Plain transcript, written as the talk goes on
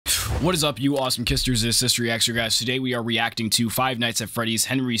What is up, you awesome kisters? This is CistReactZ, guys. Today we are reacting to Five Nights at Freddy's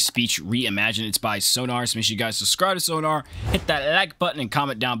Henry's Speech Reimagined. It's by Sonar, so make sure you guys subscribe to Sonar, hit that like button, and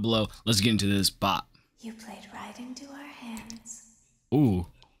comment down below. Let's get into this bot. You played right into our hands. Ooh.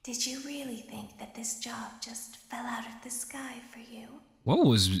 Did you really think that this job just fell out of the sky for you? What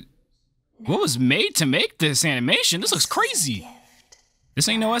was made to make this animation? This looks crazy. This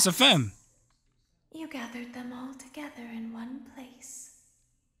ain't no SFM. You gathered them all together in one place,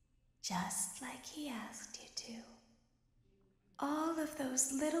 just like he asked you to. All of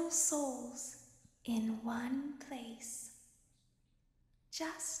those little souls in one place,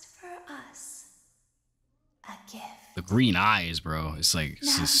 just for us. A gift. The green eyes, bro. It's like,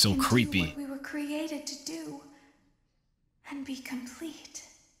 this is so creepy. Do what we were created to do and be complete.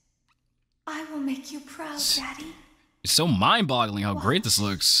 I will make you proud, Daddy. It's so mind-boggling how great this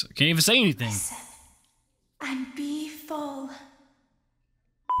looks. I can't even say anything. Listen and be full.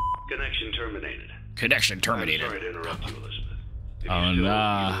 Connection terminated. Connection terminated. I'm sorry to interrupt you, Elizabeth. If Oh, you still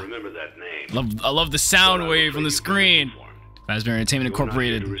nah. even remember that name. I love the sound wave on the screen. Fazbear Entertainment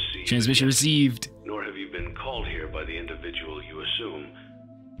Incorporated. Transmission received. Nor have you been called here by the individual you assume,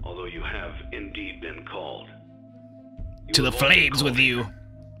 although you have indeed been called. To the flames with you.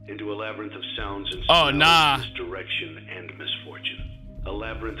 Into a labyrinth of sounds and Oh, nah. misdirection and misfortune. A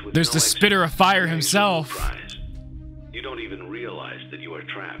labyrinth with There's no the spitter of fire himself. Prize. You don't even realize that you are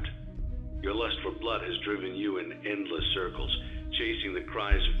trapped. Your lust for blood has driven you in endless circles, chasing the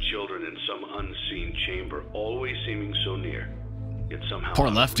cries of children in some unseen chamber, always seeming so near, yet somehow. Poor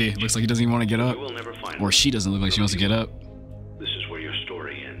Lefty. Looks like he doesn't even want to get up. You will never find Or she doesn't look like she wants to get up. This is where your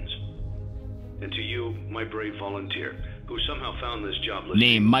story ends. And to you, my brave volunteer, who somehow found this job listing.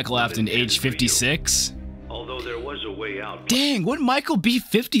 Name Michael Afton, age 56. Although there was a way out. Dang, wouldn't Michael be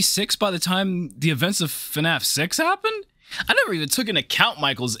 56 by the time the events of FNAF 6 happened? I never even took into account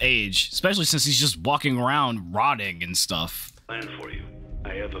Michael's age, especially since he's just walking around rotting and stuff. Plan for you.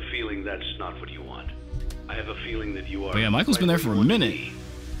 I have a feeling that's not what you want. I have a feeling that you are. Oh yeah, Michael's been there for a minute.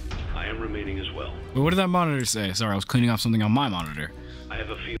 I am remaining as well. Wait, what did that monitor say? Sorry, I was cleaning off something on my monitor. I have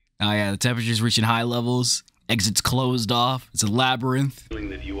a feeling. Oh yeah, the temperature's reaching high levels. Exits closed off. It's a labyrinth. Feeling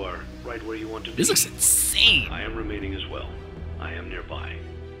that you are right where you want to be. This looks insane. I am remaining as well. I am nearby.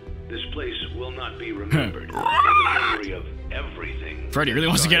 This place will not be remembered. And the memory of everything. Freddy really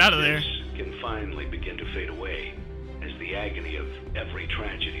wants to get out of there. Can finally begin to fade away, as the agony of every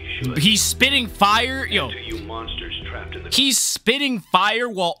tragedy should. He's spitting fire, yo. And to you monsters trapped in the. He's spitting fire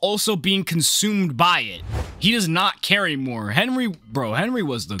while also being consumed by it. He does not care anymore. Henry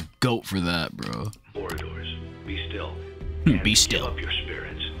was the GOAT for that, bro. Corridors. Be still. Be still. Give up your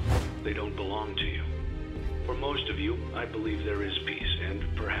spirits. They don't belong to you. For most of you, I believe there is peace, and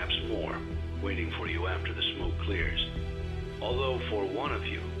perhaps more, waiting for you after the smoke clears. Although for one of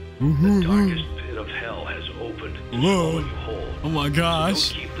you, the darkest pit of hell has opened to swallow you whole. Oh my gosh.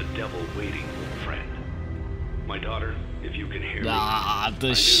 So don't keep the devil waiting, friend. My daughter, if you can hear me. Ah,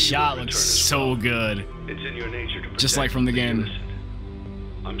 the shot looks so good. It's in your nature to protect just like from the game. innocent.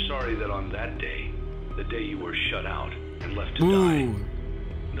 I'm sorry that on that day, the day you were shut out and left to die,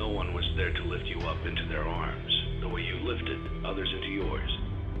 no one was there to lift you up into their arms the way you lifted others into yours.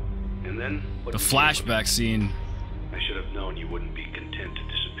 And then what The flashback scene. I should have known you wouldn't be content to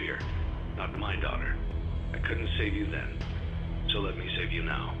disappear. Not my daughter. I couldn't save you then, so let me save you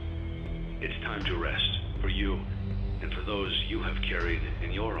now. It's time to rest for you and for those you have carried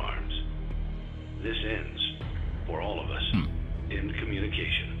in your arms. This ends for all of us in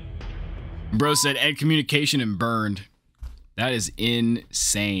communication. Bro said end communication and burned. That is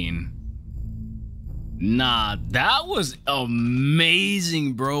insane. Nah, that was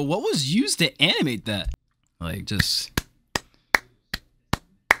amazing, bro. What was used to animate that? Like, just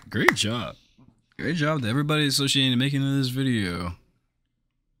great job. Great job to everybody associated making this video.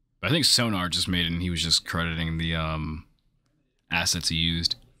 I think Sonar just made it and he was just crediting the assets he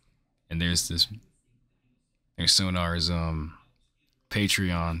used. And there's Sonar's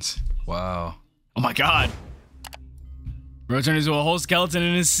Patreons. Wow. Oh my god. Bro turned into a whole skeleton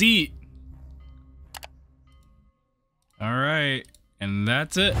in his seat. Alright. And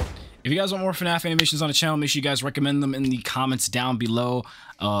that's it. If you guys want more FNAF animations on the channel, make sure you guys recommend them in the comments down below.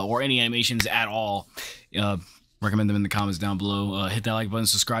 Or any animations at all. Recommend them in the comments down below. Hit that like button,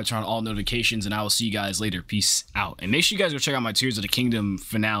 subscribe, turn on all notifications, and I will see you guys later. Peace out. And make sure you guys go check out my Tears of the Kingdom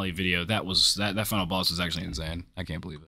finale video. That final boss was actually insane. I can't believe it.